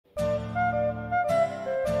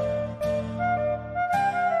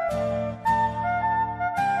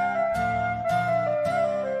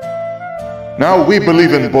Now we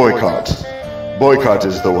believe in boycott. Boycott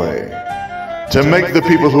is the way. To make the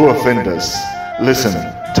people who offend us listen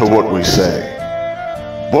to what we say.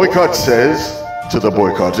 Boycott says to the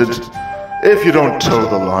boycotted, if you don't toe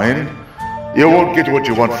the line, you won't get what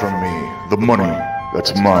you want from me, the money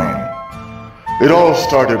that's mine. It all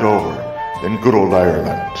started over in good old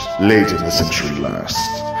Ireland, late in the century last.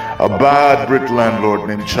 A bad Brit landlord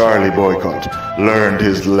named Charlie Boycott learned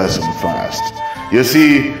his lesson fast. You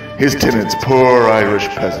see, his tenants, poor Irish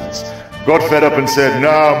peasants, got fed up and said,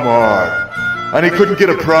 no more. And he couldn't get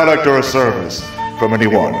a product or a service from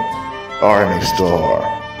anyone or any store.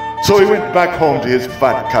 So he went back home to his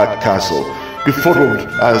fat cat castle, befuddled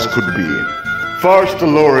as could be. Forced to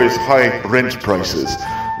lower his high rent prices,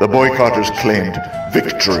 the boycotters claimed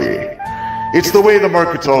victory. It's the way the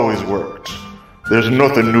market's always worked. There's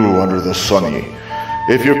nothing new under the sunny.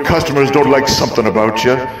 If your customers don't like something about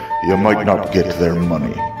you, you might not get their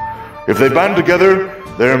money. If they band together,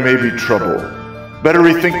 there may be trouble. Better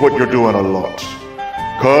rethink what you're doing a lot.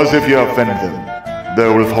 'Cause if you offend them,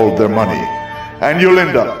 they'll withhold their money, and you'll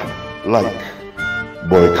end up like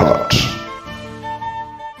Boycott.